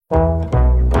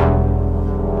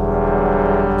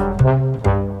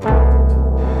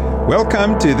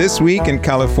Welcome to This Week in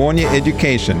California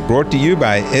Education, brought to you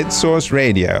by EdSource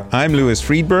Radio. I'm Louis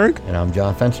Friedberg. And I'm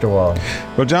John Fensterwald.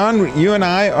 Well, John, you and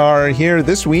I are here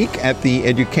this week at the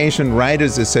Education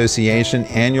Writers Association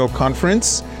annual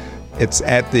conference. It's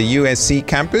at the USC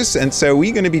campus, and so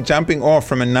we're going to be jumping off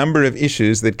from a number of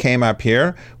issues that came up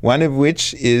here, one of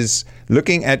which is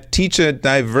looking at teacher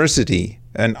diversity,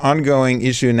 an ongoing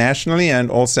issue nationally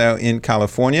and also in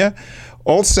California.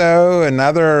 Also,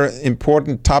 another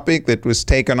important topic that was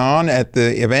taken on at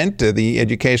the event, the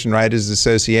Education Writers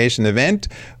Association event,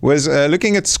 was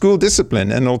looking at school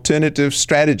discipline and alternative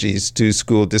strategies to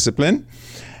school discipline.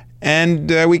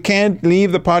 And we can't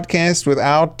leave the podcast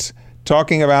without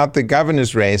talking about the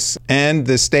governor's race and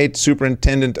the state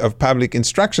superintendent of public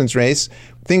instruction's race.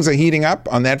 Things are heating up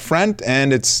on that front,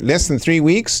 and it's less than 3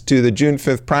 weeks to the June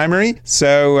 5th primary.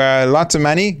 So lots of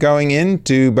money going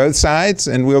into both sides,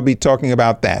 and we'll be talking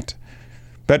about that.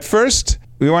 But first,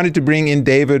 we wanted to bring in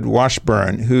David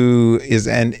Washburn, who is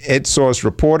an EdSource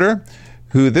reporter,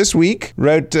 who this week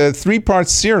wrote a 3-part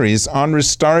series on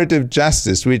restorative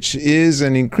justice, which is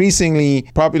an increasingly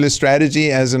popular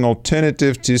strategy as an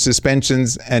alternative to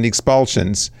suspensions and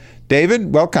expulsions.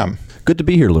 David, welcome. Good to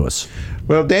be here, Louis.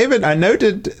 Well, David, I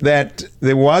noted that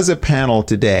there was a panel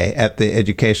today at the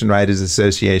Education Writers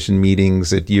Association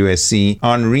meetings at USC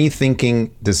on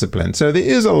rethinking discipline. So there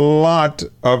is a lot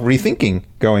of rethinking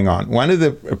going on. One of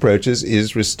the approaches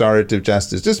is restorative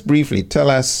justice. Just briefly, tell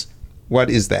us, what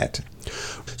is that?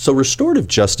 So restorative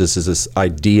justice is this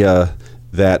idea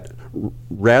that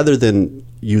rather than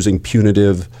using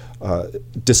punitive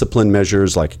discipline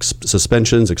measures like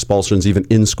suspensions, expulsions, even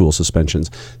in-school suspensions,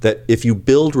 that if you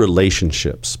build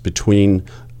relationships between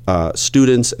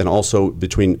students and also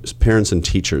between parents and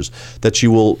teachers, that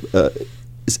you will,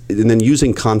 and then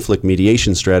using conflict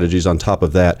mediation strategies on top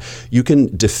of that, you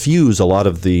can diffuse a lot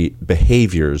of the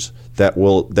behaviors that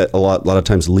a lot of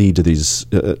times lead to these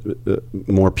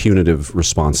more punitive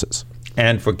responses.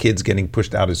 And for kids getting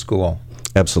pushed out of school.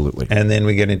 Absolutely. And then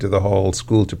we get into the whole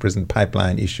school to prison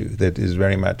pipeline issue that is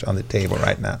very much on the table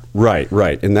right now.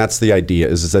 Right. And that's the idea,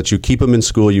 is that you keep them in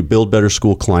school, you build better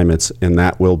school climates, and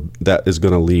that is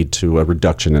going to lead to a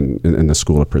reduction in the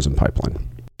school to prison pipeline.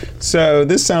 So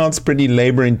this sounds pretty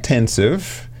labor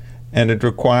intensive, and it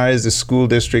requires the school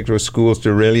district or schools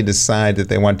to really decide that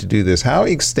they want to do this. How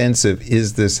extensive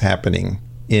is this happening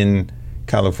in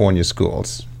California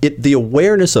schools? The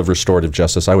awareness of restorative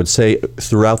justice, I would say,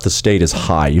 throughout the state is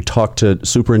high. You talk to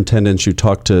superintendents, you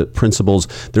talk to principals,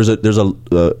 there's a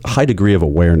high degree of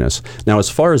awareness. Now, as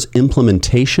far as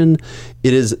implementation,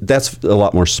 that's a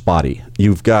lot more spotty.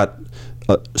 You've got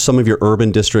some of your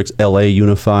urban districts, LA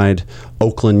Unified,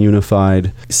 Oakland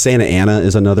Unified, Santa Ana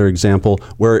is another example,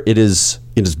 where it is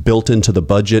built into the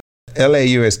budget.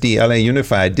 LAUSD, LA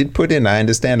Unified, did put in, I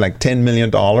understand, like $10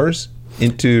 million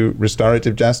into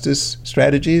restorative justice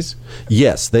strategies?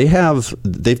 Yes, they've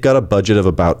got a budget of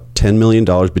about $10 million,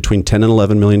 between $10 and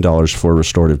 $11 million for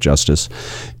restorative justice.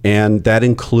 And that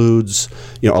includes,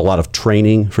 a lot of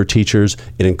training for teachers.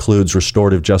 It includes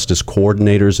restorative justice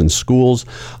coordinators in schools.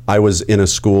 I was in a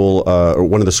school,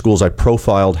 one of the schools I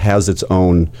profiled has its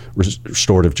own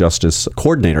restorative justice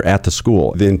coordinator at the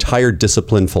school. The entire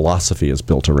discipline philosophy is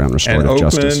built around restorative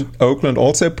justice. Oakland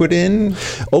also put in?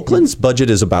 Oakland's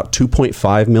budget is about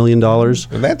 $2.5 million.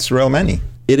 Well, that's real money.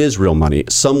 It is real money.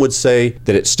 Some would say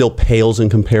that it still pales in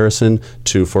comparison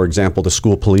to, for example, the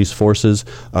school police forces.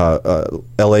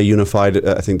 LA Unified,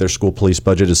 I think their school police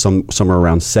budget is somewhere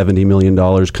around $70 million,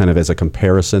 kind of as a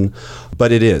comparison.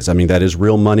 But it is. I mean, that is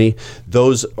real money.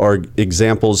 Those are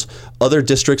examples. Other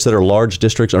districts that are large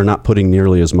districts are not putting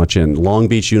nearly as much in. Long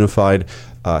Beach Unified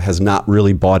has not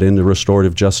really bought into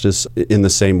restorative justice in the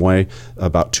same way,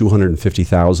 about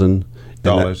 $250,000.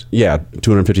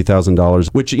 $250,000,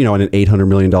 which, in an $800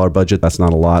 million budget, that's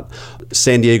not a lot.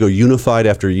 San Diego Unified,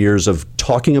 after years of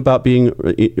talking about being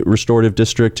a restorative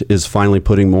district, is finally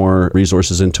putting more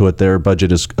resources into it. Their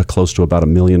budget is close to about $1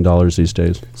 million these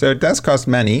days. So it does cost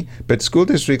money, but school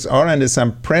districts are under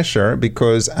some pressure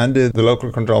because under the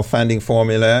local control funding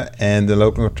formula and the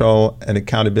local control and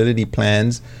accountability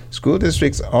plans, school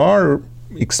districts are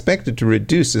expected to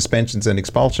reduce suspensions and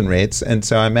expulsion rates. And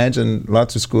so I imagine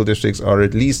lots of school districts are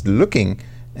at least looking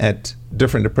at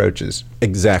different approaches.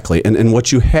 Exactly. And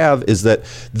what you have is that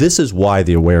this is why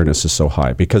the awareness is so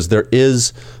high, because there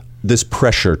is this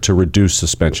pressure to reduce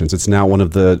suspensions. It's now one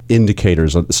of the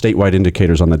indicators, statewide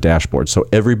indicators on the dashboard. So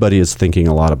everybody is thinking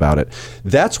a lot about it.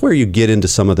 That's where you get into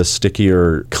some of the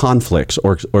stickier conflicts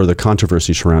or the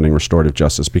controversy surrounding restorative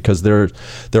justice, because there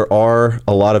are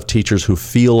a lot of teachers who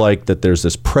feel like that there's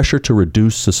this pressure to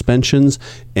reduce suspensions,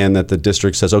 and that the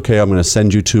district says, okay, I'm going to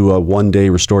send you to a one-day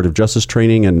restorative justice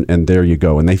training, and there you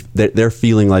go. And they're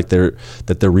feeling like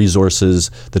that the resources,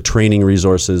 the training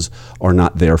resources, are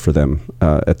not there for them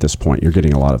at this point. You're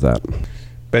getting a lot of that.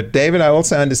 But David, I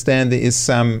also understand there is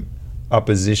some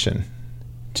opposition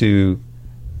to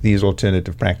these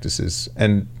alternative practices.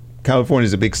 And California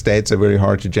is a big state, so very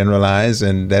hard to generalize,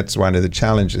 and that's one of the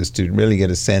challenges, to really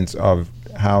get a sense of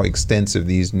how extensive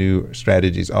these new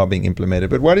strategies are being implemented.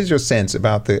 But what is your sense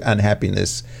about the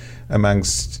unhappiness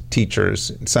amongst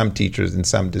teachers, some teachers in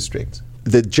some districts?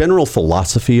 The general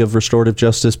philosophy of restorative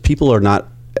justice, people are not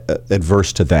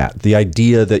adverse to that. The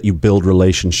idea that you build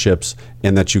relationships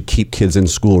and that you keep kids in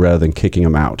school rather than kicking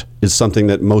them out is something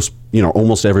that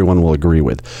almost everyone will agree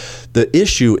with. The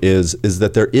issue is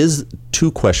that there is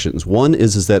two questions. One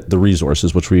is that the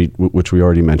resources, which we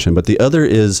already mentioned, but the other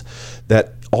is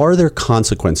that, are there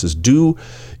consequences?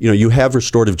 You have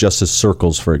restorative justice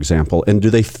circles, for example, and do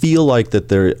they feel like that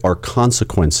there are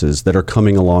consequences that are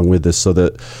coming along with this, so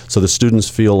the students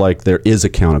feel like there is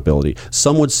accountability?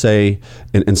 Some would say,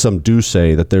 and some do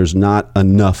say, that there's not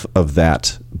enough of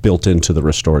that built into the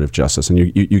restorative justice, and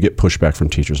you get pushback from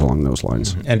teachers along those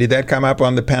lines. And did that come up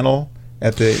on the panel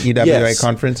at the EWA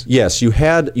conference? Yes, you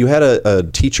had a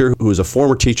teacher who was a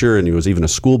former teacher, and he was even a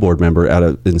school board member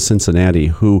in Cincinnati,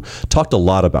 who talked a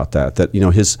lot about that. That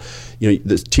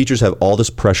the teachers have all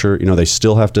this pressure. They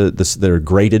still have to. They're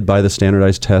graded by the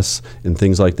standardized tests and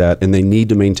things like that, and they need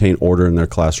to maintain order in their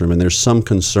classroom. And there's some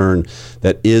concern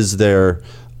that, is there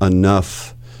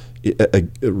enough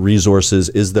resources?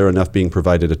 Is there enough being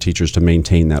provided to teachers to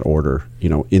maintain that order?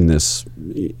 In this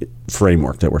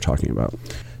framework that we're talking about.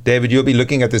 David, you'll be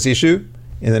looking at this issue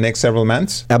in the next several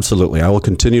months? Absolutely. I will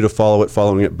continue to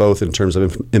following it both in terms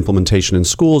of implementation in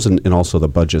schools and also the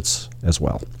budgets as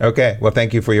well. Okay. Well,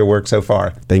 thank you for your work so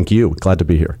far. Thank you. Glad to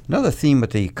be here. Another theme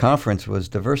at the conference was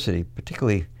diversity,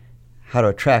 particularly how to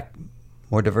attract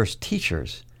more diverse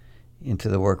teachers into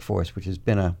the workforce, which has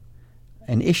been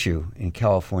an issue in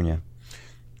California.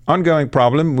 Ongoing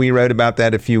problem. We wrote about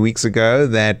that a few weeks ago,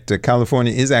 that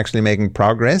California is actually making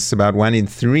progress. About 1 in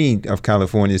 3 of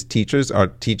California's teachers are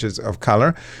teachers of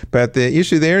color. But the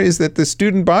issue there is that the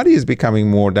student body is becoming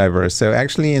more diverse. So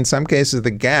actually, in some cases,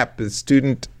 the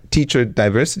student-teacher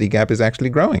diversity gap is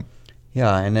actually growing.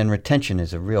 Yeah, and then retention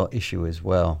is a real issue as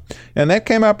well. And that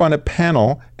came up on a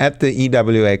panel at the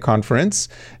EWA conference.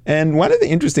 And one of the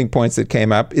interesting points that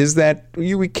came up is that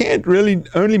we can't really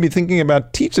only be thinking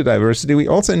about teacher diversity. We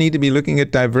also need to be looking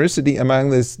at diversity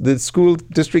among the school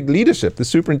district leadership, the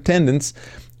superintendents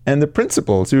and the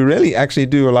principals, who really actually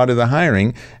do a lot of the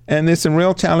hiring. And there's some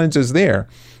real challenges there.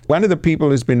 One of the people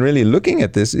who's been really looking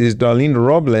at this is Darlene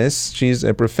Robles. She's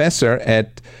a professor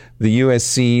at the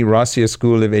USC Rossier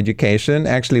School of Education,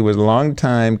 actually was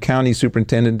longtime county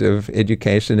superintendent of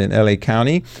education in LA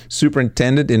County,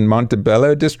 superintendent in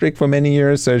Montebello District for many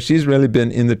years, so she's really been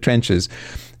in the trenches.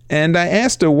 And I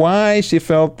asked her why she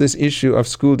felt this issue of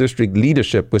school district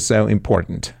leadership was so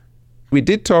important. We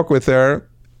did talk with her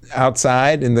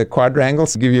outside in the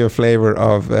quadrangles to give you a flavor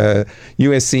of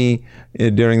USC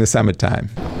during the summertime.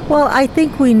 Well, I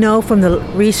think we know from the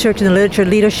research and the literature,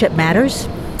 leadership matters.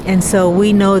 And so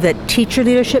we know that teacher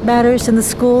leadership matters in the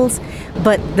schools,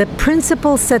 but the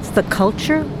principal sets the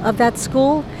culture of that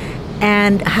school,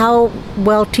 and how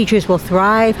well teachers will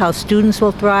thrive, how students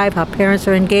will thrive, how parents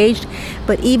are engaged.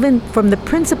 But even from the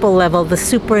principal level, the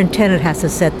superintendent has to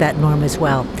set that norm as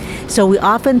well. So we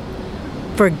often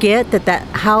forget that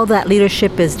how that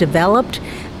leadership is developed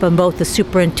from both the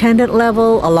superintendent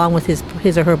level along with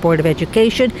his or her board of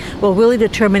education will really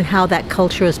determine how that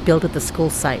culture is built at the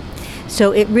school site.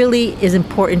 So it really is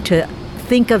important to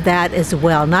think of that as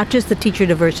well, not just the teacher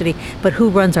diversity, but who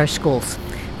runs our schools,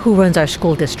 who runs our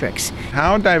school districts.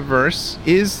 How diverse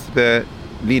is the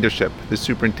leadership, the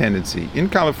superintendency? In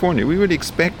California, we would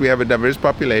expect we have a diverse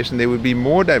population. There would be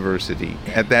more diversity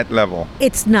at that level.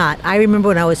 It's not. I remember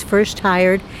when I was first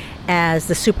hired as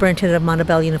the superintendent of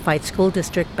Montebello Unified School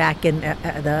District back in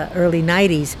the early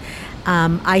 90s,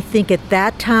 I think at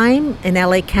that time in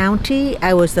LA County,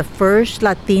 I was the first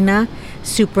Latina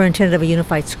superintendent of a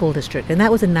unified school district, and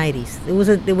that was in the 90s. It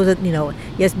wasn't,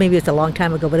 yes, maybe it's a long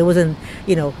time ago, but it wasn't,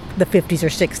 the 50s or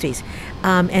 60s.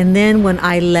 And then when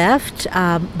I left,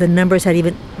 the numbers had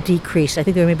even decreased. I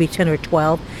think there were maybe 10 or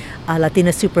 12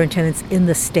 Latina superintendents in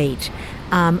the state.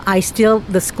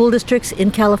 The school districts in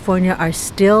California are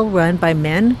still run by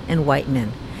men and white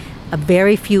men. A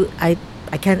very few, I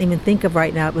can't even think of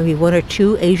right now, maybe 1 or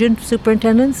 2 Asian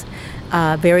superintendents,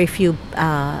 very few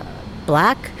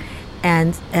black,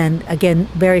 and again,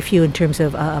 very few in terms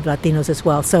of Latinos as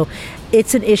well. So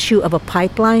it's an issue of a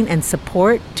pipeline and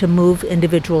support to move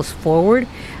individuals forward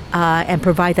and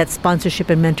provide that sponsorship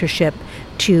and mentorship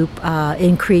to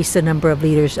increase the number of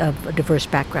leaders of diverse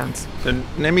backgrounds. So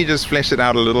let me just flesh it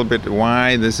out a little bit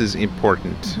why this is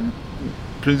important. Mm-hmm.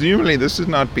 Presumably this is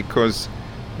not because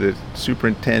the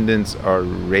superintendents are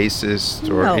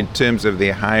racist or in terms of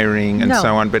their hiring and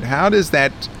so on, but how does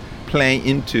that play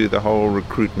into the whole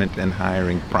recruitment and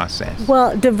hiring process?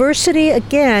 Well, diversity,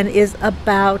 again, is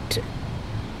about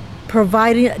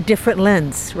providing a different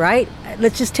lens, right?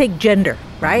 Let's just take gender,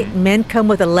 right? Mm-hmm. Men come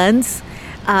with a lens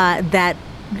that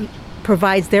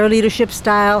provides their leadership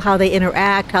style, how they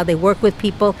interact, how they work with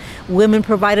people. Women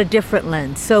provide a different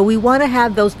lens. So we want to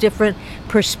have those different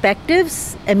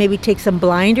perspectives and maybe take some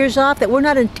blinders off that we're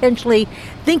not intentionally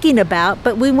thinking about,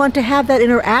 but we want to have that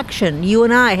interaction. You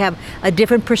and I have a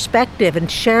different perspective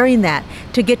and sharing that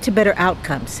to get to better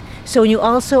outcomes. So when you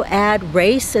also add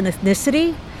race and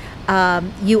ethnicity,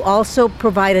 you also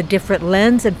provide a different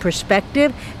lens and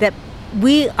perspective that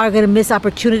we are going to miss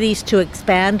opportunities to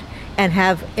expand and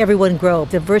have everyone grow.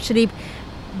 Diversity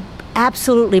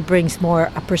absolutely brings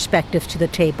more perspectives to the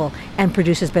table and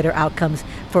produces better outcomes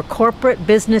for corporate,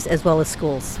 business, as well as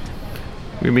schools.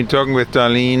 We've been talking with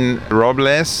Darlene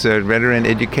Robles, a veteran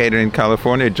educator in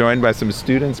California, joined by some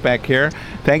students back here.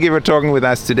 Thank you for talking with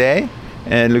us today,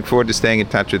 and look forward to staying in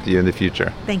touch with you in the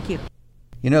future. Thank you.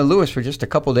 Louis, we're just a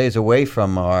couple days away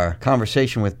from our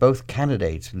conversation with both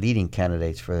candidates, leading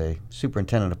candidates for the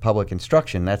Superintendent of Public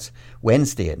Instruction. That's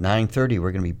Wednesday at 9:30.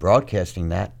 We're going to be broadcasting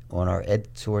that on our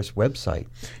EdSource website.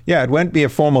 Yeah, it won't be a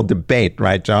formal debate,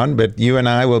 right, John? But you and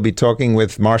I will be talking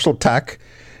with Marshall Tuck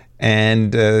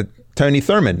and Tony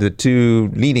Thurmond, the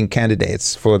 2 leading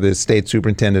candidates for the State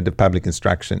Superintendent of Public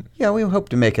Instruction. Yeah, we hope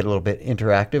to make it a little bit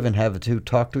interactive and have the 2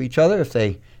 talk to each other if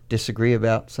they disagree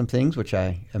about some things, which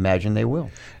I imagine they will.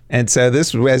 And so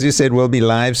this, as you said, will be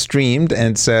live streamed.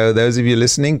 And so those of you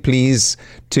listening, please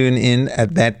tune in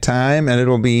at that time, and it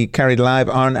will be carried live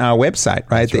on our website,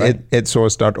 right? That's right.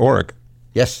 edsource.org.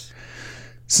 Yes.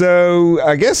 So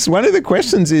I guess one of the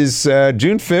questions is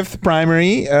June 5th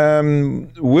primary.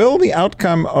 Will the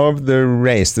outcome of the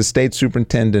race, the state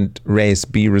superintendent race,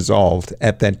 be resolved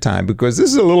at that time? Because this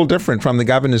is a little different from the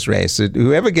governor's race.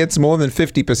 Whoever gets more than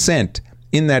 50%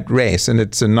 in that race, and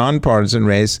it's a nonpartisan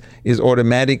race, is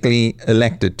automatically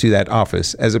elected to that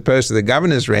office. As opposed to the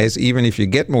governor's race, even if you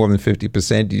get more than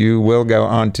 50%, you will go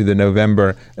on to the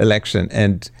November election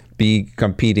and be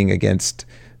competing against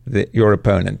your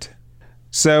opponent.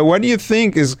 So what do you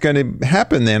think is going to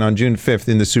happen then on June 5th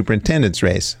in the superintendent's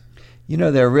race?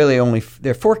 There are really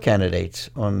there are 4 candidates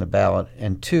on the ballot,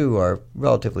 and 2 are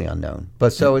relatively unknown.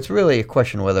 But so it's really a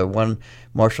question whether one,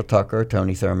 Marshall Tucker or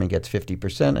Tony Thurmond, gets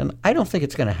 50%, and I don't think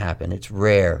it's going to happen. It's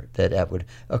rare that would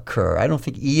occur. I don't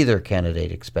think either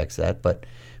candidate expects that, but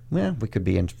we could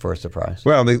be in for a surprise.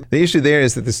 Well, the issue there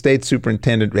is that the state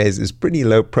superintendent race is pretty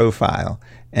low profile,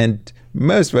 and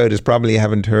most voters probably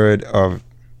haven't heard of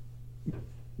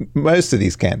most of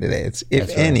these candidates, if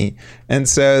any. And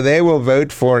so they will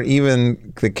vote for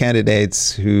even the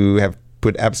candidates who have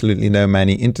put absolutely no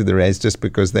money into the race just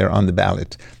because they're on the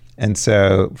ballot. And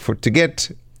so to get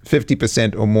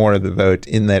 50% or more of the vote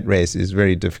in that race is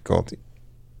very difficult,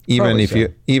 even if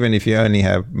you only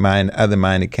have other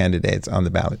minor candidates on the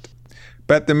ballot.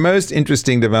 But the most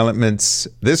interesting developments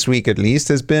this week, at least,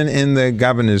 has been in the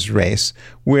governor's race,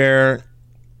 where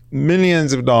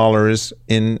millions of dollars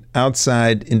in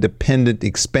outside independent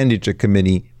expenditure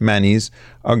committee monies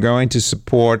are going to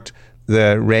support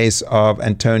the race of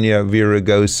Antonio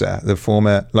Villaraigosa, the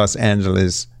former Los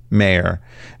Angeles mayor.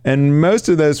 And most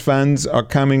of those funds are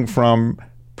coming from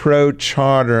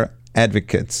pro-charter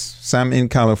advocates, some in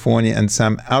California and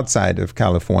some outside of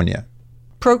California.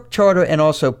 Pro-charter and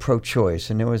also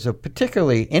pro-choice. And there was a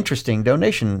particularly interesting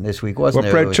donation this week, wasn't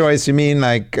there? Well, pro-choice, you mean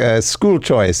like school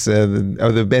choice, or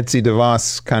the Betsy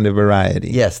DeVos kind of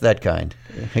variety? Yes, that kind.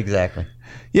 Exactly.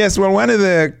 Yes, well, one of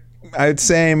the, I would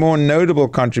say, more notable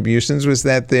contributions was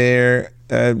that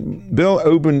Bill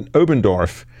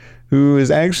Obendorf, who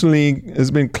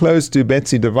has been close to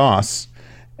Betsy DeVos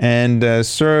and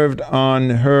served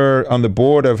on the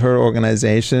board of her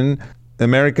organization,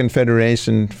 American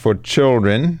Federation for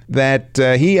Children, that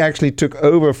he actually took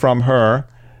over from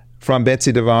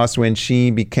Betsy DeVos when she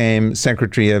became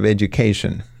Secretary of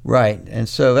Education. Right, and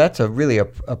so that's really a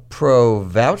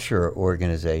pro-voucher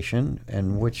organization,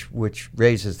 and which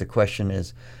raises the question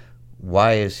is,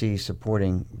 why is he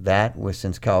supporting that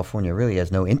since California really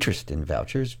has no interest in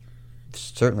vouchers?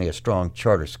 Certainly a strong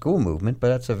charter school movement, but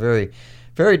that's a very,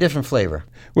 very different flavor.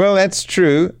 Well, that's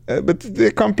true, but there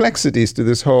are complexities to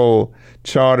this whole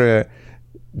charter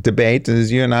debate, and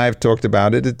as you and I have talked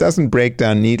about it doesn't break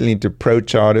down neatly into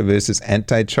pro-charter versus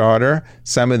anti-charter.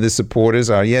 Some of the supporters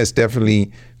are, yes,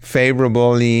 definitely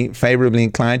favorably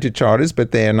inclined to charters,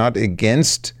 but they are not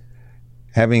against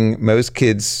having most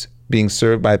kids being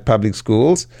served by public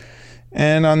schools.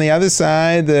 And on the other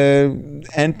side,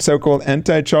 the so-called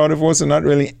anti-charter force are not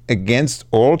really against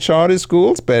all charter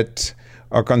schools, but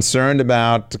are concerned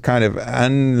about kind of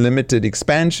unlimited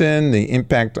expansion, the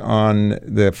impact on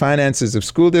the finances of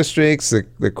school districts,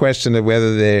 the question of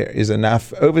whether there is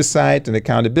enough oversight and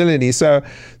accountability. So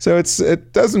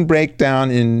it doesn't break down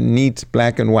in neat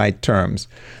black and white terms.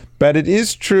 But it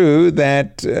is true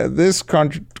that this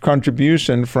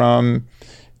contribution from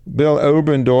Bill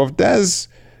Oberndorf does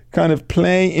kind of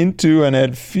play into and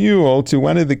add fuel to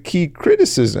one of the key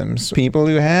criticisms. People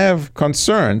who have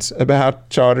concerns about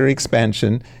charter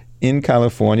expansion in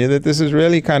California, that this is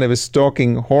really kind of a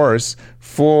stalking horse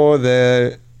for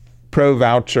the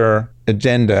pro-voucher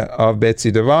agenda of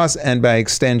Betsy DeVos and by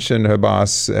extension her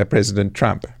boss, President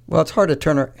Trump. Well, it's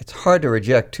hard to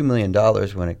reject $2 million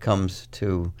when it comes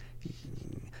to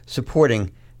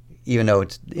supporting, even though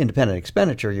it's independent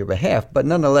expenditure on your behalf. But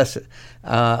nonetheless,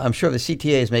 I'm sure the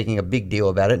CTA is making a big deal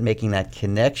about it, making that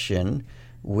connection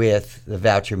with the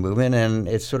voucher movement. And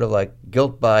it's sort of like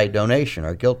guilt by donation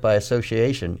or guilt by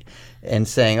association, and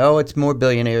saying, oh, it's more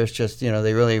billionaires, just,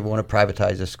 they really want to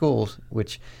privatize the schools,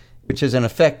 which is an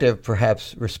effective,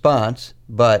 perhaps, response.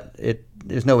 But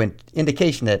there's no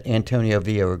indication that Antonio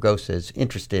Villaraigosa is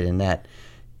interested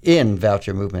in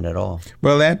voucher movement at all.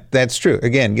 Well, that's true.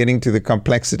 Again, getting to the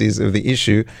complexities of the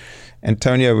issue,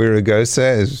 Antonio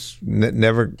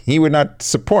Villaraigosa he would not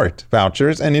support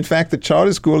vouchers. And in fact, the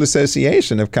Charter School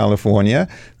Association of California,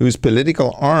 whose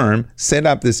political arm set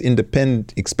up this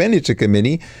independent expenditure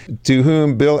committee, to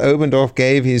whom Bill Oberndorf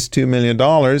gave his $2 million,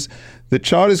 the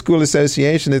Charter School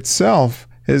Association itself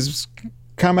has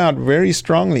come out very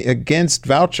strongly against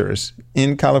vouchers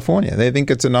in California. They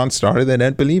think it's a non-starter. They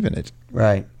don't believe in it.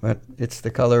 Right, but it's the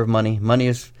color of money.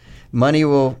 Money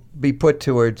will be put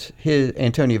towards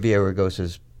Antonio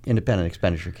Villaraigosa's independent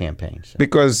expenditure campaign. So.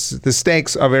 Because the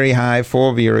stakes are very high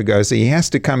for Villaraigosa. He has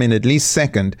to come in at least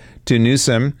second to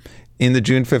Newsom in the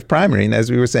June 5th primary. And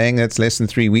as we were saying, that's less than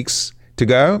 3 weeks to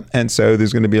go. And so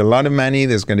there's going to be a lot of money.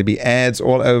 There's going to be ads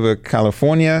all over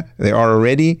California. There are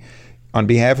already. On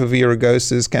behalf of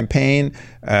Villaraigosa's campaign,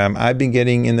 I've been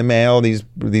getting in the mail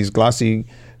these glossy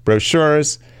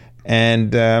brochures,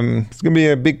 and it's going to be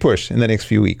a big push in the next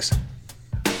few weeks.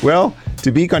 Well,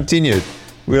 to be continued.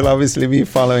 We'll obviously be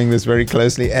following this very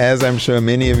closely, as I'm sure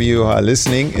many of you are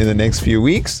listening in the next few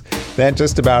weeks. That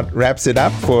just about wraps it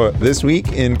up for this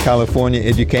week in California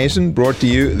Education, brought to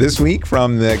you this week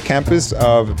from the campus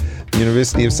of the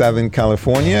University of Southern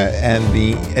California and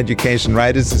the Education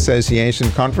Writers Association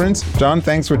Conference. John,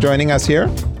 thanks for joining us here.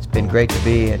 It's been great to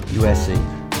be at USC.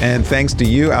 And thanks to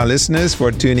you, our listeners,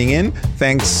 for tuning in.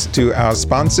 Thanks to our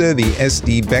sponsor, the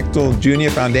S.D. Bechtel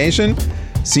Jr. Foundation.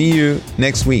 See you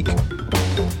next week.